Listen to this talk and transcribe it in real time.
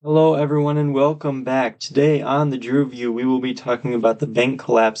Hello, everyone, and welcome back. Today on the Drew View, we will be talking about the bank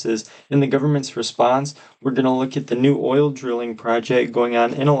collapses and the government's response. We're going to look at the new oil drilling project going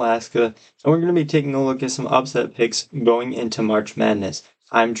on in Alaska, and we're going to be taking a look at some upset picks going into March Madness.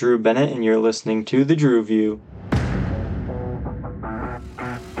 I'm Drew Bennett, and you're listening to the Drew View.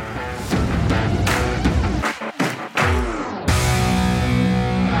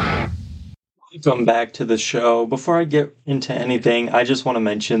 Welcome back to the show. Before I get into anything, I just want to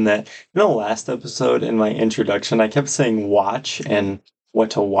mention that in the last episode, in my introduction, I kept saying watch and what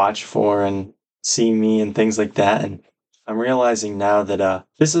to watch for and see me and things like that. And I'm realizing now that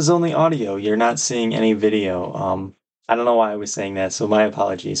this is only audio. You're not seeing any video. I don't know why I was saying that, so my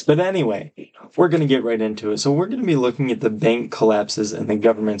apologies. But anyway, we're going to get right into it. So we're going to be looking at the bank collapses and the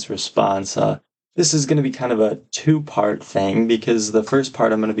government's response. This is going to be kind of a two-part thing because the first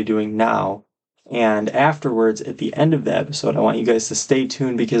part I'm going to be doing now, and afterwards, at the end of the episode, I want you guys to stay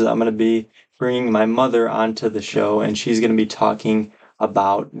tuned because I'm going to be bringing my mother onto the show and she's going to be talking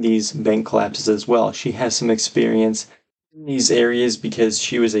about these bank collapses as well. She has some experience in these areas because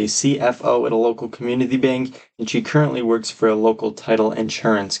she was a CFO at a local community bank and she currently works for a local title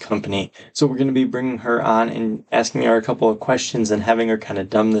insurance company. So we're going to be bringing her on and asking her a couple of questions and having her kind of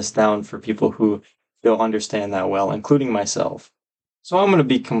dumb this down for people who don't understand that well, including myself. So I'm going to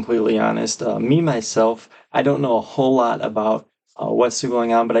be completely honest. Myself, I don't know a whole lot about what's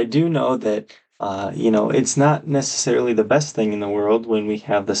going on, but I do know that, it's not necessarily the best thing in the world when we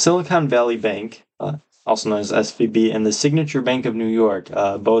have the Silicon Valley Bank, also known as SVB, and the Signature Bank of New York.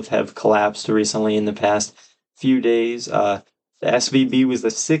 Both have collapsed recently in the past few days. The SVB was the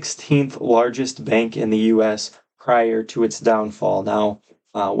 16th largest bank in the U.S. prior to its downfall. Now,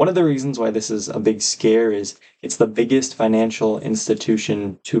 one of the reasons why this is a big scare is it's the biggest financial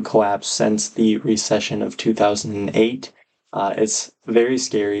institution to collapse since the recession of 2008. It's very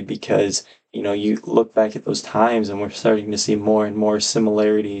scary because, you look back at those times and we're starting to see more and more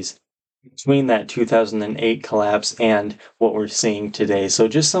similarities between that 2008 collapse and what we're seeing today. So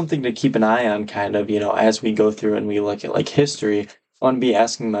just something to keep an eye on kind of, as we go through and we look at like history. I want to be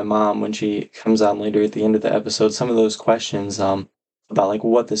asking my mom when she comes on later at the end of the episode some of those questions about like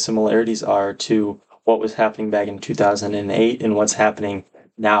what the similarities are to what was happening back in 2008 and what's happening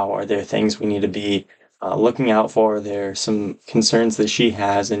now. Are there things we need to be looking out for? Are there some concerns that she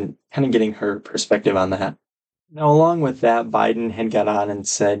has and kind of getting her perspective on that? Now, along with that, Biden had got on and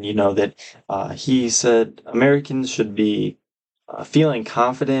said, that he said Americans should be feeling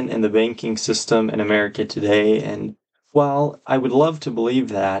confident in the banking system in America today. And while I would love to believe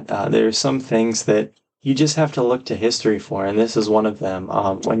that, there are some things that you just have to look to history for, and this is one of them.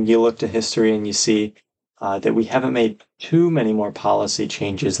 When you look to history and you see that we haven't made too many more policy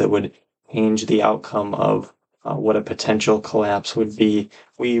changes that would change the outcome of what a potential collapse would be,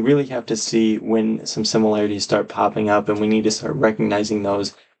 we really have to see when some similarities start popping up, and we need to start recognizing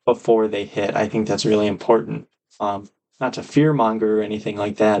those before they hit. I think that's really important. Not to fearmonger or anything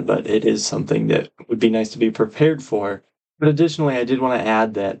like that, but it is something that would be nice to be prepared for. But additionally, I did want to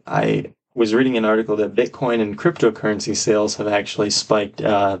add that I was reading an article that Bitcoin and cryptocurrency sales have actually spiked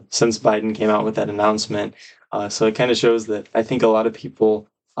since Biden came out with that announcement. So it kind of shows that I think a lot of people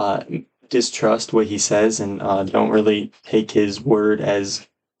distrust what he says and don't really take his word as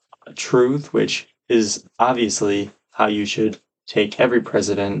truth, which is obviously how you should take every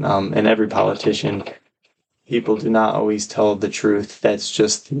president and every politician. People do not always tell the truth. That's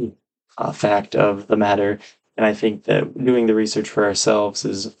just the fact of the matter. And I think that doing the research for ourselves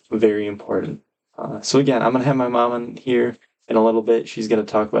is very important. So again, I'm going to have my mom on here in a little bit. She's going to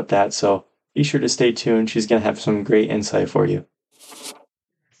talk about that. So be sure to stay tuned. She's going to have some great insight for you.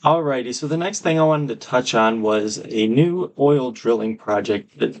 Alrighty, so the next thing I wanted to touch on was a new oil drilling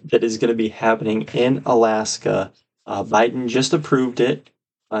project that is going to be happening in Alaska. Biden just approved it.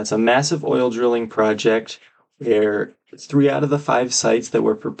 It's a massive oil drilling project where 3 out of the 5 sites that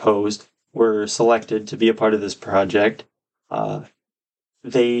were proposed were selected to be a part of this project.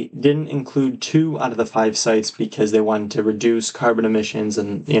 They didn't include 2 out of the 5 sites because they wanted to reduce carbon emissions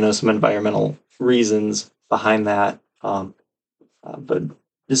and some environmental reasons behind that. But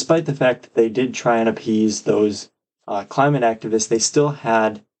despite the fact that they did try and appease those climate activists, they still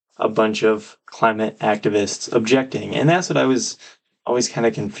had a bunch of climate activists objecting, and that's what I was always kind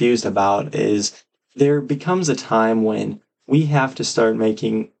of confused about. Is there becomes a time when we have to start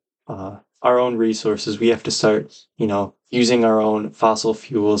making our own resources. We have to start, using our own fossil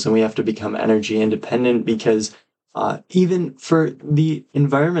fuels, and we have to become energy independent because even for the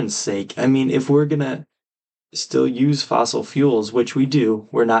environment's sake, I mean, if we're gonna still use fossil fuels, which we do,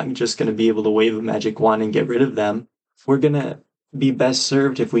 we're not just going to be able to wave a magic wand and get rid of them. We're going to be best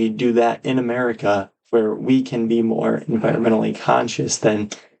served if we do that in America, where we can be more environmentally conscious than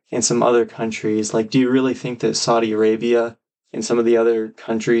in some other countries? Like, do you really think that Saudi Arabia and some of the other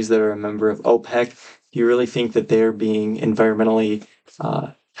countries that are a member of OPEC, do you really think that they're being environmentally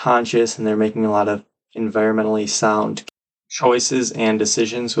conscious and they're making a lot of environmentally sound choices and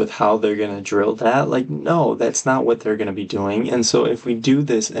decisions with how they're going to drill that? Like, no, that's not what they're going to be doing. And so if we do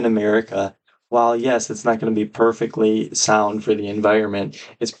this in America, while yes, it's not going to be perfectly sound for the environment,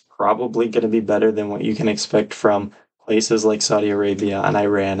 it's probably going to be better than what you can expect from places like Saudi Arabia and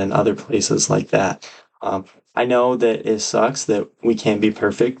Iran and other places like that. I know that it sucks that we can't be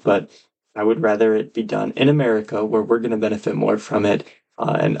perfect, but I would rather it be done in America where we're going to benefit more from it,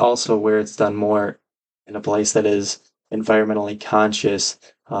 and also where it's done more in a place that is environmentally conscious,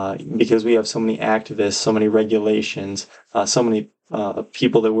 because we have so many activists, so many regulations, so many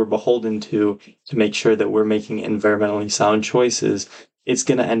people that we're beholden to make sure that we're making environmentally sound choices. It's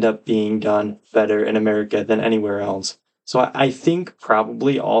going to end up being done better in America than anywhere else. So I think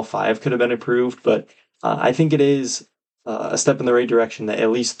probably all five could have been approved, but I think it is a step in the right direction that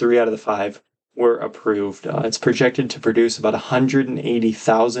at least three out of the five were approved. It's projected to produce about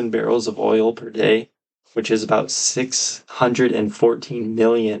 180,000 barrels of oil per day, which is about 614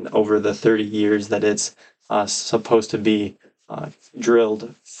 million over the 30 years that it's supposed to be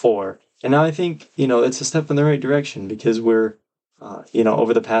drilled for. And now I think, it's a step in the right direction because we're,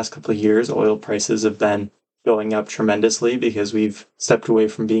 over the past couple of years, oil prices have been going up tremendously because we've stepped away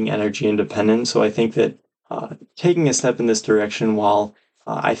from being energy independent. So I think that taking a step in this direction, while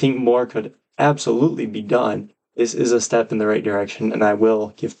I think more could absolutely be done, this is a step in the right direction. And I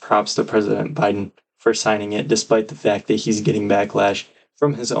will give props to President Biden for signing it, despite the fact that he's getting backlash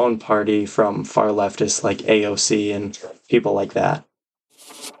from his own party, from far leftists like AOC and people like that.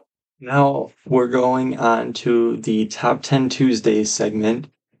 Now we're going on to the Top 10 Tuesdays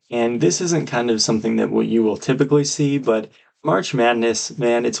segment, and this isn't kind of something that you will typically see, but March Madness,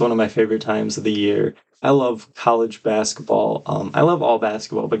 man, it's one of my favorite times of the year. I love college basketball. I love all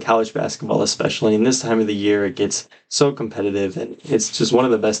basketball, but college basketball especially. And this time of the year, it gets so competitive, and it's just one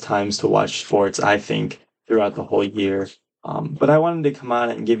of the best times to watch sports, I think, throughout the whole year. But I wanted to come on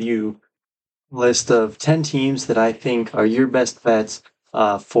and give you list of 10 teams that I think are your best bets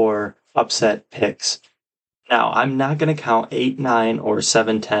for upset picks. Now, I'm not going to count 8, 9, or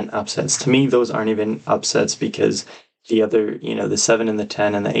 7, 10 upsets. To me, those aren't even upsets because the other, the 7 and the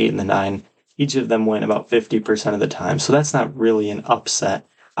 10 and the 8 and the 9, each of them win about 50% of the time. So that's not really an upset.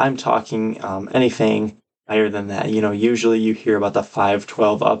 I'm talking anything higher than that. Usually you hear about the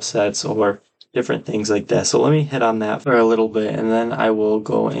 5-12 upsets or different things like that. So let me hit on that for a little bit, and then I will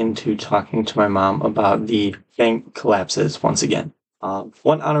go into talking to my mom about the bank collapses once again.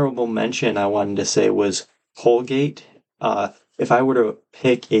 One honorable mention I wanted to say was Colgate. If I were to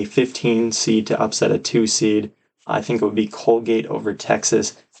pick a 15 seed to upset a 2 seed, I think it would be Colgate over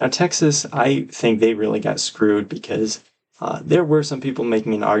Texas. Now, Texas, I think they really got screwed because there were some people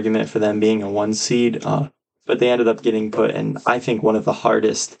making an argument for them being a 1 seed, but they ended up getting put in, I think, one of the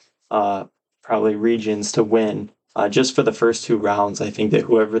hardest probably regions to win. Just for the first 2 rounds, I think that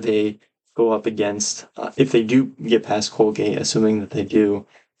whoever they go up against, if they do get past Colgate, assuming that they do,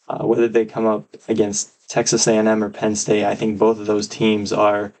 whether they come up against Texas A&M or Penn State, I think both of those teams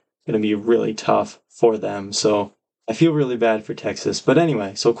are going to be really tough for them. So I feel really bad for Texas. But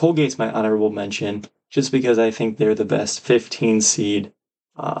anyway, so Colgate's my honorable mention just because I think they're the best 15 seed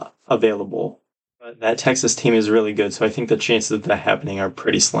available. But that Texas team is really good, so I think the chances of that happening are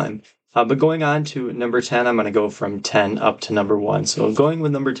pretty slim. But going on to number 10, I'm going to go from 10 up to number 1. So going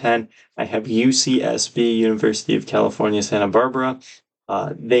with number 10, I have UCSB, University of California, Santa Barbara.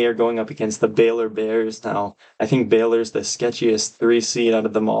 They are going up against the Baylor Bears. Now, I think Baylor's the sketchiest 3 seed out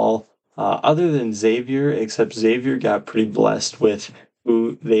of them all, other than Xavier, except Xavier got pretty blessed with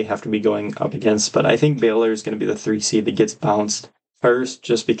who they have to be going up against. But I think Baylor is going to be the 3 seed that gets bounced first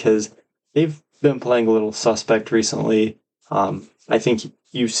just because they've been playing a little suspect recently. I think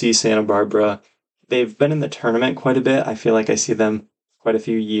UC Santa Barbara, they've been in the tournament quite a bit. I feel like I see them quite a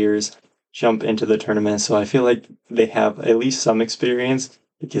few years jump into the tournament. So I feel like they have at least some experience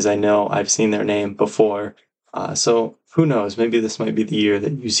because I know I've seen their name before. So who knows? Maybe this might be the year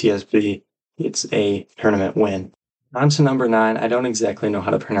that UCSB gets a tournament win. On to number 9. I don't exactly know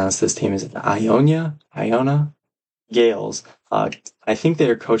how to pronounce this team. Is it Iona? Gales. I think they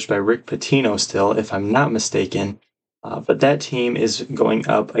are coached by Rick Pitino still, if I'm not mistaken. But that team is going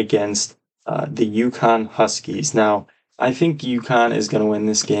up against the UConn Huskies. Now, I think UConn is going to win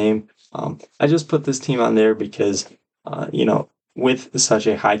this game. I just put this team on there because, with such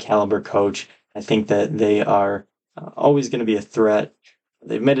a high caliber coach, I think that they are always going to be a threat.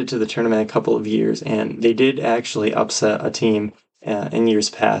 They've made it to the tournament a couple of years, and they did actually upset a team in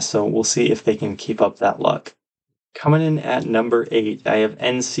years past, so we'll see if they can keep up that luck. Coming in at number 8, I have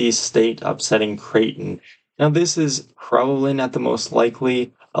NC State upsetting Creighton. Now, this is probably not the most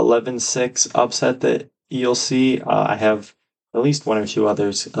likely 11-6 upset that you'll see. I have at least one or two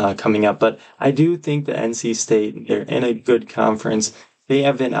others coming up, but I do think that NC State, they're in a good conference. They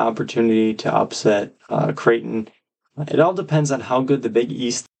have an opportunity to upset Creighton. It all depends on how good the Big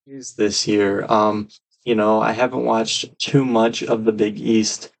East is this year. I haven't watched too much of the Big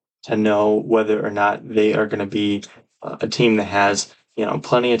East to know whether or not they are going to be a team that has,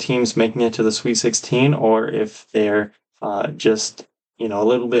 plenty of teams making it to the Sweet 16, or if they're just, a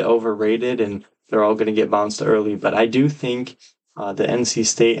little bit overrated and they're all going to get bounced early. But I do think the NC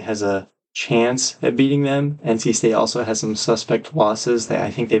State has a chance at beating them. NC State also has some suspect losses.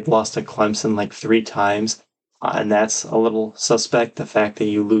 I think they've lost to Clemson like 3 times. And that's a little suspect. The fact that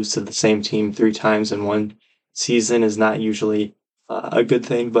you lose to the same team 3 times in one season is not usually a good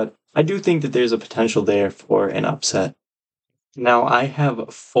thing, but I do think that there's a potential there for an upset. Now, I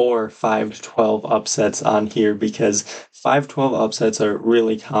have 4 5-12 upsets on here because 5-12 upsets are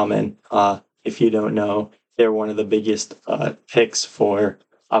really common. If you don't know, they're one of the biggest picks for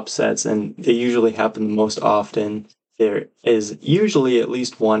upsets, and they usually happen the most often. There is usually at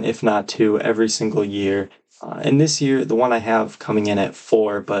least one, if not two, every single year. And this year, the one I have coming in at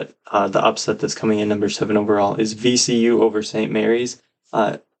 4, but the upset that's coming in number 7 overall is VCU over St. Mary's.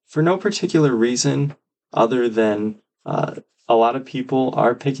 For no particular reason other than a lot of people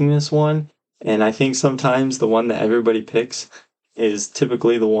are picking this one, and I think sometimes the one that everybody picks is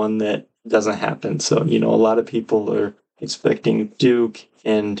typically the one that doesn't happen. So, a lot of people are expecting Duke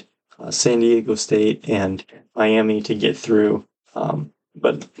and San Diego State and Miami to get through.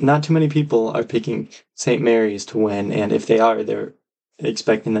 But not too many people are picking St. Mary's to win, and if they are, they're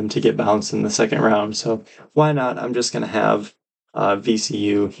expecting them to get bounced in the second round. So why not? I'm just going to have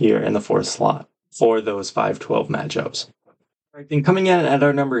VCU here in the 4th slot for those 5-12 matchups. Right, then coming in at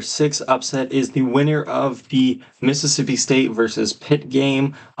our number 6 upset is the winner of the Mississippi State versus Pitt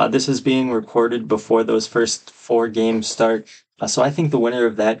game. This is being recorded before those first 4 games start. So I think the winner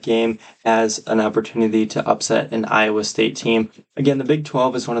of that game has an opportunity to upset an Iowa State team. Again, the Big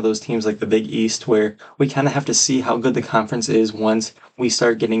 12 is one of those teams like the Big East where we kind of have to see how good the conference is once we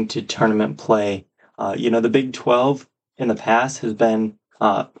start getting to tournament play. The Big 12 in the past has been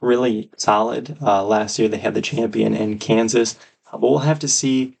really solid. Last year they had the champion in Kansas. But we'll have to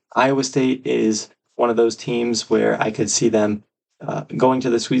see. Iowa State is one of those teams where I could see them going to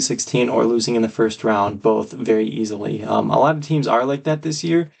the Sweet 16 or losing in the first round, both very easily. A lot of teams are like that this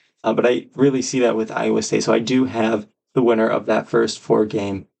year, but I really see that with Iowa State. So I do have the winner of that first 4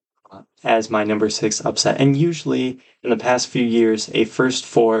 game as my number 6 upset. And usually in the past few years, a first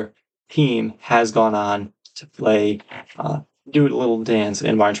 4 team has gone on to play, do a little dance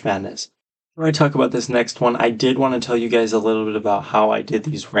in March Madness. Before I talk about this next one, I did want to tell you guys a little bit about how I did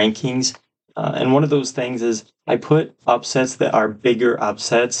these rankings. And one of those things is I put upsets that are bigger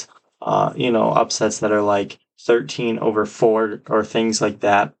upsets, upsets that are like 13 over 4 or things like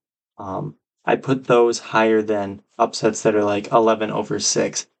that. I put those higher than upsets that are like 11 over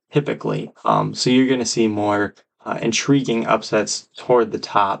 6 typically. So you're going to see more intriguing upsets toward the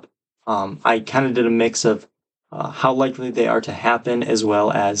top. I kind of did a mix of how likely they are to happen, as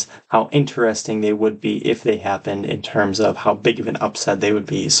well as how interesting they would be if they happened in terms of how big of an upset they would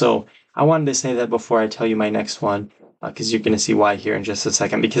be. So I wanted to say that before I tell you my next one, because you're going to see why here in just a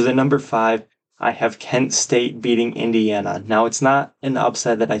second. Because at number 5, I have Kent State beating Indiana. Now, it's not an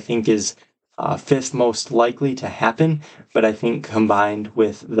upset that I think is 5th most likely to happen, but I think combined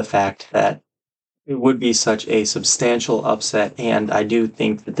with the fact that it would be such a substantial upset, and I do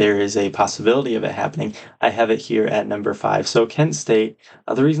think that there is a possibility of it happening. I have it here at number 5. So Kent State,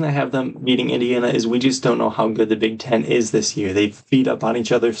 the reason I have them beating Indiana is we just don't know how good the Big Ten is this year. They've beat up on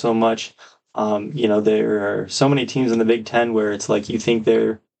each other so much. There are so many teams in the Big Ten where it's like you think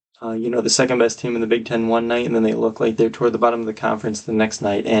they're, the second best team in the Big Ten one night, and then they look like they're toward the bottom of the conference the next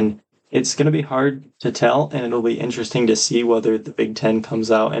night. And it's going to be hard to tell, and it'll be interesting to see whether the Big Ten comes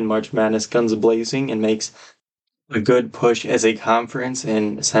out in March Madness guns blazing and makes a good push as a conference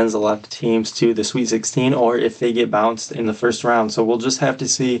and sends a lot of teams to the Sweet 16, or if they get bounced in the first round. So we'll just have to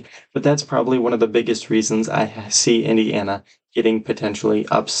see, but that's probably one of the biggest reasons I see Indiana getting potentially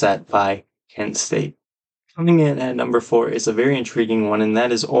upset by Kent State. Coming in at number 4 is a very intriguing one, and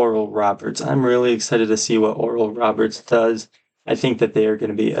that is Oral Roberts. I'm really excited to see what Oral Roberts does. I think that they are going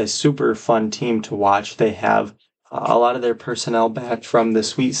to be a super fun team to watch. They have a lot of their personnel back from the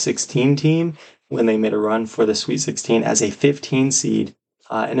Sweet 16 team, when they made a run for the Sweet 16 as a 15 seed,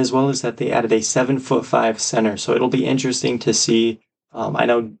 and as well as that they added a 7'5" center. So it'll be interesting to see. I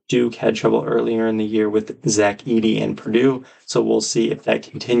know Duke had trouble earlier in the year with Zach Edey and Purdue, so we'll see if that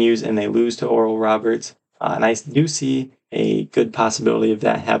continues and they lose to Oral Roberts. And I do see a good possibility of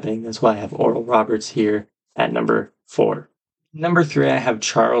that happening. That's why I have Oral Roberts here at number 4. Number 3, I have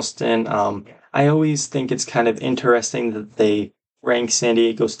Charleston. I always think it's kind of interesting that they rank San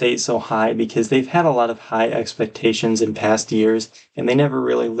Diego State so high because they've had a lot of high expectations in past years and they never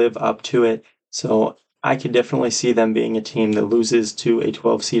really live up to it. So I could definitely see them being a team that loses to a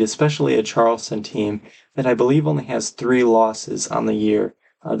 12 seed, especially a Charleston team that I believe only has 3 losses on the year.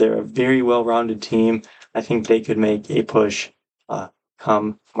 They're a very well-rounded team. I think they could make a push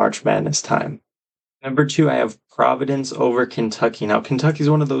come March Madness time. Number 2, I have Providence over Kentucky. Now, Kentucky is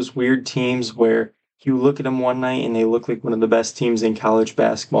one of those weird teams where you look at them one night and they look like one of the best teams in college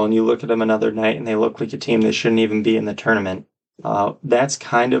basketball, and you look at them another night and they look like a team that shouldn't even be in the tournament. That's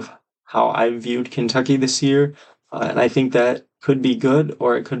kind of how I viewed Kentucky this year, and I think that could be good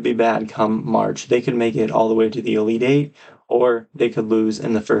or it could be bad come March. They could make it all the way to the Elite Eight, or they could lose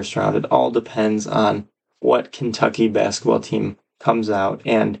in the first round. It all depends on what Kentucky basketball team comes out,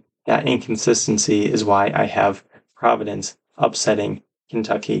 and that inconsistency is why I have Providence upsetting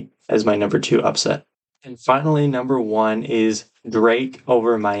Kentucky as my number 2 upset. And finally, number 1 is Drake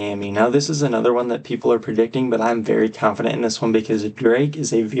over Miami. Now, this is another one that people are predicting, but I'm very confident in this one because Drake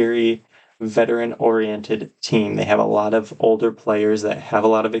is a very veteran-oriented team. They have a lot of older players that have a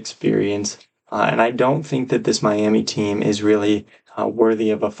lot of experience, and I don't think that this Miami team is really worthy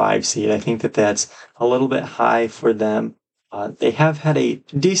of a 5 seed. I think that that's a little bit high for them. They have had a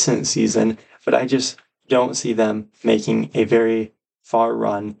decent season, but I just don't see them making a very far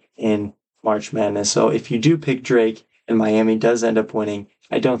run in March Madness. So if you do pick Drake and Miami does end up winning,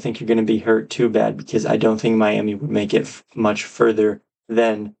 I don't think you're going to be hurt too bad because I don't think Miami would make it much further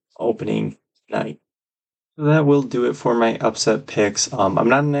than opening night. So that will do it for my upset picks. I'm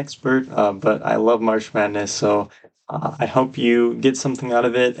not an expert, but I love March Madness, so I hope you get something out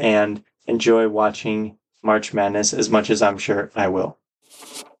of it and enjoy watching March Madness as much as I'm sure I will.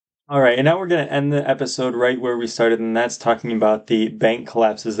 All right, and now we're going to end the episode right where we started, and that's talking about the bank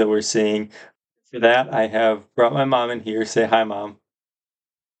collapses that we're seeing. For that, I have brought my mom in here. Say hi, Mom.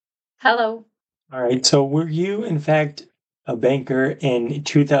 Hello. All right, so were you, in fact, a banker in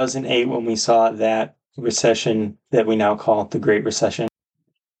 2008 when we saw that recession that we now call the Great Recession?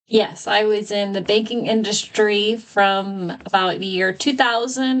 Yes, I was in the banking industry from about the year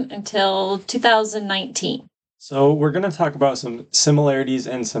 2000 until 2019. So we're going to talk about some similarities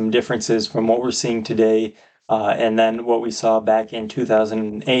and some differences from what we're seeing today and then what we saw back in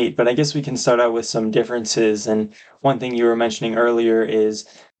 2008. But I guess we can start out with some differences. And one thing you were mentioning earlier is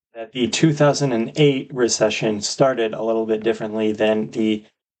that the 2008 recession started a little bit differently than the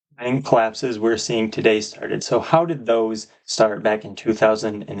bank collapses we're seeing today started. So how did those start back in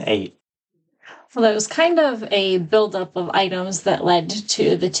 2008? Well, it was kind of a buildup of items that led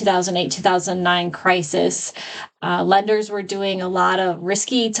to the 2008-2009 crisis. Lenders were doing a lot of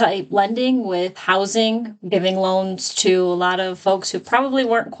risky type lending with housing, giving loans to a lot of folks who probably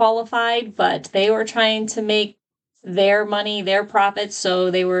weren't qualified, but they were trying to make their money, their profits,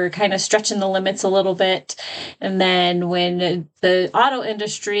 so they were kind of stretching the limits a little bit. And then when the auto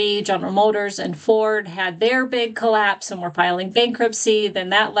industry, General Motors and Ford had their big collapse and were filing bankruptcy, then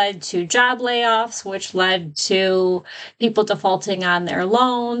that led to job layoffs, which led to people defaulting on their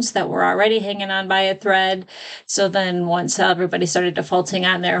loans that were already hanging on by a thread. So then once everybody started defaulting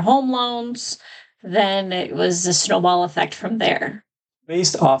on their home loans, then it was a snowball effect from there.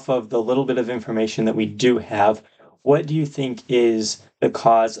 Based off of the little bit of information that we do have, what do you think is the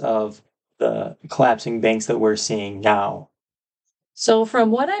cause of the collapsing banks that we're seeing now? So from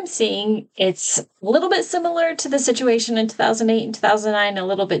what I'm seeing, it's a little bit similar to the situation in 2008 and 2009, a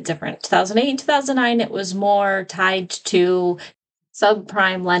little bit different. 2008 and 2009, it was more tied to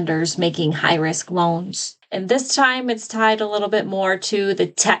subprime lenders making high-risk loans. And this time, it's tied a little bit more to the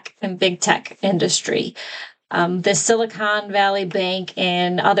tech and big tech industry. The Silicon Valley Bank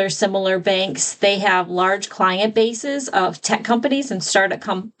and other similar banks, they have large client bases of tech companies and startup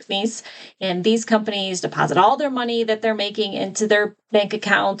companies. And these companies deposit all their money that they're making into their bank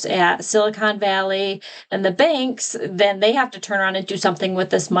accounts at Silicon Valley. And the banks, then they have to turn around and do something with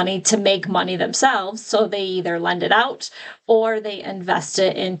this money to make money themselves. So they either lend it out or they invest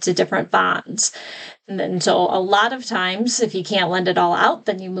it into different bonds. And then, so a lot of times, if you can't lend it all out,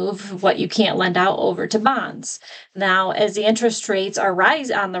 then you move what you can't lend out over to bonds. Now, as the interest rates are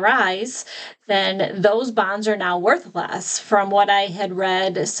on the rise, then those bonds are now worth less. From what I had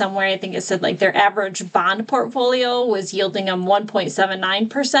read somewhere, I think it said like their average bond portfolio was yielding them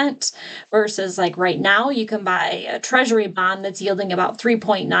 1.79% versus like right now you can buy a treasury bond that's yielding about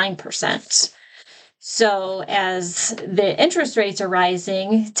 3.9%. So as the interest rates are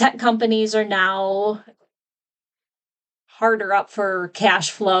rising, tech companies are now harder up for cash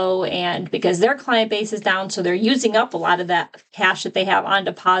flow, and because their client base is down, so they're using up a lot of that cash that they have on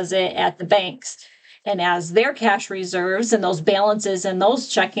deposit at the banks. And as their cash reserves and those balances and those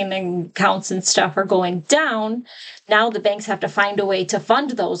checking accounts and stuff are going down, now the banks have to find a way to fund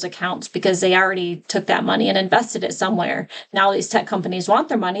those accounts because they already took that money and invested it somewhere. Now these tech companies want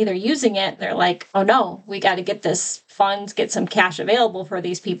their money, they're using it. They're like, oh no, we got to get this funds, get some cash available for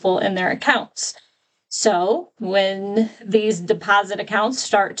these people in their accounts. So when these deposit accounts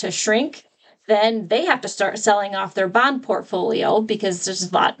start to shrink, then they have to start selling off their bond portfolio because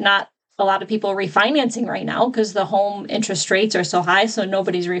there's not a lot of people refinancing right now because the home interest rates are so high. So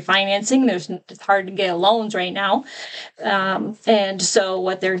nobody's refinancing. It's hard to get loans right now. And so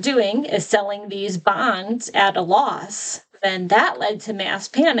what they're doing is selling these bonds at a loss. Then that led to mass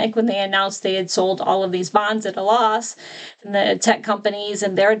panic when they announced they had sold all of these bonds at a loss. And the tech companies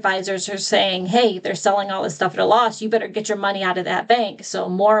and their advisors are saying, hey, they're selling all this stuff at a loss. You better get your money out of that bank. So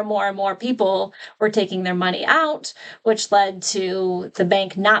more and more and more people were taking their money out, which led to the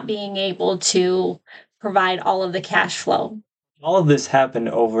bank not being able to provide all of the cash flow. All of this happened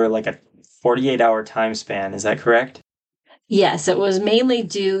over like a 48-hour time span. Is that correct? Yes, it was mainly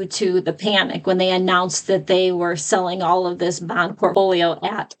due to the panic when they announced that they were selling all of this bond portfolio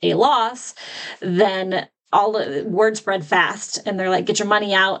at a loss. Then all the word spread fast and they're like, get your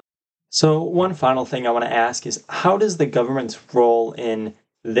money out. So one final thing I want to ask is, how does the government's role in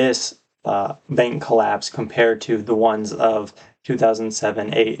this bank collapse compare to the ones of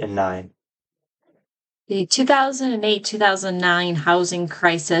 2007, 8, and 9? The 2008-2009 housing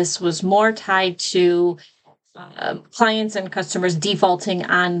crisis was more tied to clients and customers defaulting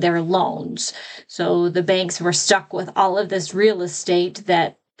on their loans. So the banks were stuck with all of this real estate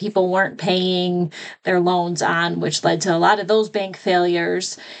that people weren't paying their loans on, which led to a lot of those bank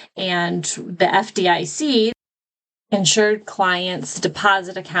failures. And the FDIC insured clients'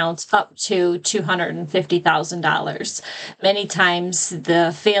 deposit accounts up to $250,000. Many times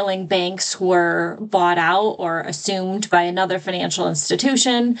the failing banks were bought out or assumed by another financial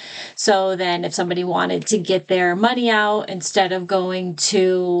institution. So then if somebody wanted to get their money out, instead of going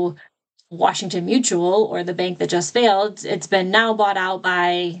to Washington Mutual or the bank that just failed, it's been now bought out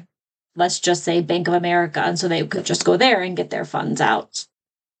by, let's just say, Bank of America. And so they could just go there and get their funds out.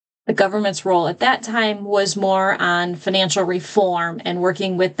 The government's role at that time was more on financial reform and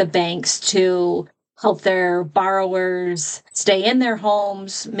working with the banks to help their borrowers stay in their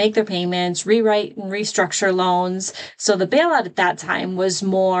homes, make their payments, rewrite and restructure loans. So the bailout at that time was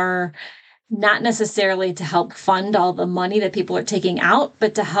more not necessarily to help fund all the money that people are taking out,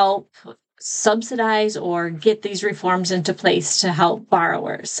 but to help subsidize or get these reforms into place to help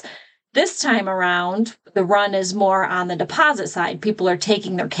borrowers. This time around, the run is more on the deposit side. People are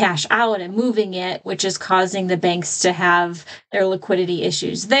taking their cash out and moving it, which is causing the banks to have their liquidity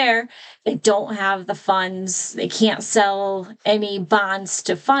issues there. They don't have the funds. They can't sell any bonds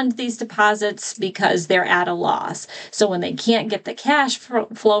to fund these deposits because they're at a loss. So when they can't get the cash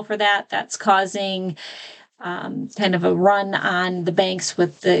flow for that, that's causing kind of a run on the banks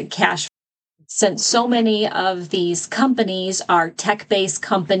with the cash. Since so many of these companies are tech-based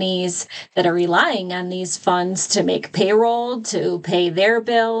companies that are relying on these funds to make payroll, to pay their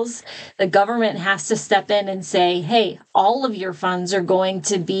bills, the government has to step in and say, hey, all of your funds are going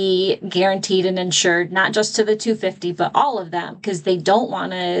to be guaranteed and insured, not just to the 250, but all of them, because they don't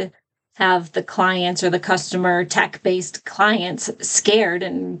want to have the clients or the customer tech-based clients scared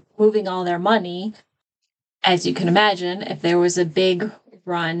and moving all their money. As you can imagine, if there was a big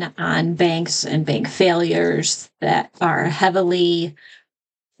run on banks and bank failures that are heavily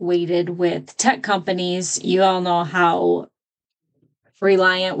weighted with tech companies, you all know how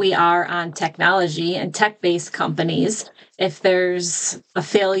reliant we are on technology and tech-based companies. If there's a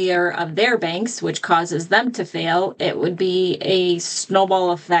failure of their banks, which causes them to fail, it would be a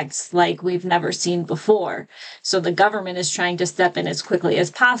snowball effect like we've never seen before. So the government is trying to step in as quickly as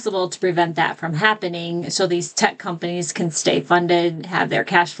possible to prevent that from happening so these tech companies can stay funded, have their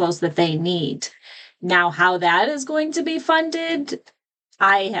cash flows that they need. Now, how that is going to be funded,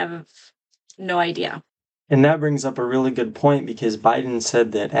 I have no idea. And that brings up a really good point because Biden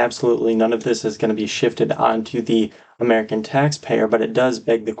said that absolutely none of this is going to be shifted onto the American taxpayer, but it does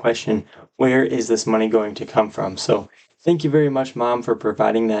beg the question, where is this money going to come from? So thank you very much, Mom, for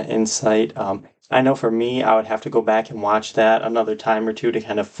providing that insight. I know for me, I would have to go back and watch that another time or two to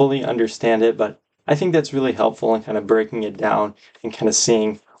kind of fully understand it, but I think that's really helpful in kind of breaking it down and kind of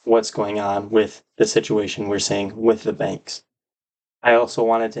seeing what's going on with the situation we're seeing with the banks. I also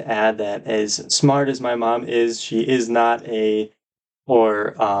wanted to add that as smart as my mom is, she is not a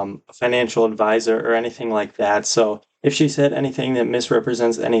financial advisor or anything like that. So if she said anything that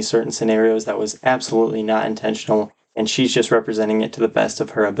misrepresents any certain scenarios, that was absolutely not intentional, and she's just representing it to the best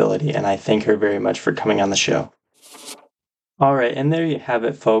of her ability. And I thank her very much for coming on the show. All right, and there you have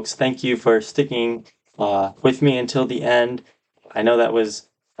it, folks. Thank you for sticking with me until the end. I know that was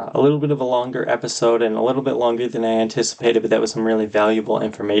a little bit of a longer episode and a little bit longer than I anticipated, but that was some really valuable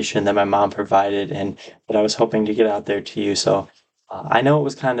information that my mom provided and that I was hoping to get out there to you. So I know it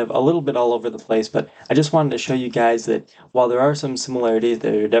was kind of a little bit all over the place, but I just wanted to show you guys that while there are some similarities,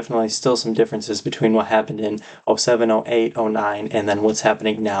 there are definitely still some differences between what happened in '07, '08, '09, and then what's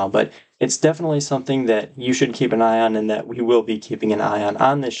happening now. But it's definitely something that you should keep an eye on and that we will be keeping an eye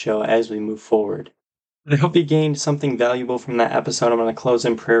on this show as we move forward. I hope you gained something valuable from that episode. I'm going to close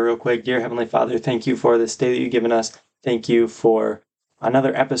in prayer real quick. Dear Heavenly Father, thank you for this day that you've given us. Thank you for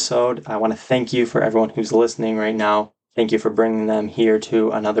another episode. I want to thank you for everyone who's listening right now. Thank you for bringing them here to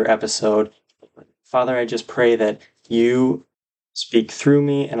another episode. Father, I just pray that you speak through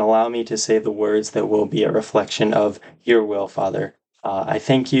me and allow me to say the words that will be a reflection of your will, Father. I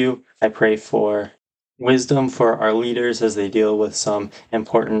thank you. I pray for wisdom for our leaders as they deal with some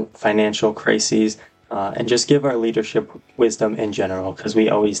important financial crises. And just give our leadership wisdom in general, because we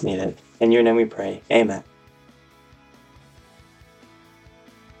always need it. In your name we pray. Amen.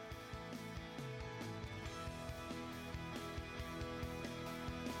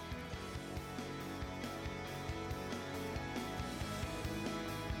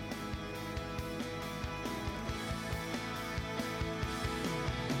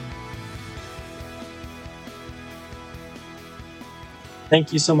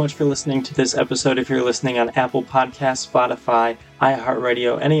 Thank you so much for listening to this episode. If you're listening on Apple Podcasts, Spotify,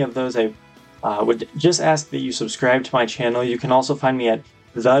 iHeartRadio, any of those, I would just ask that you subscribe to my channel. You can also find me at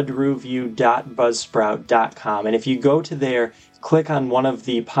thedrewview.buzzsprout.com. And if you go to there, click on one of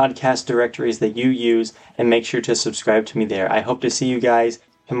the podcast directories that you use and make sure to subscribe to me there. I hope to see you guys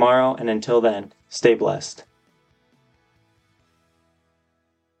tomorrow, and until then, stay blessed.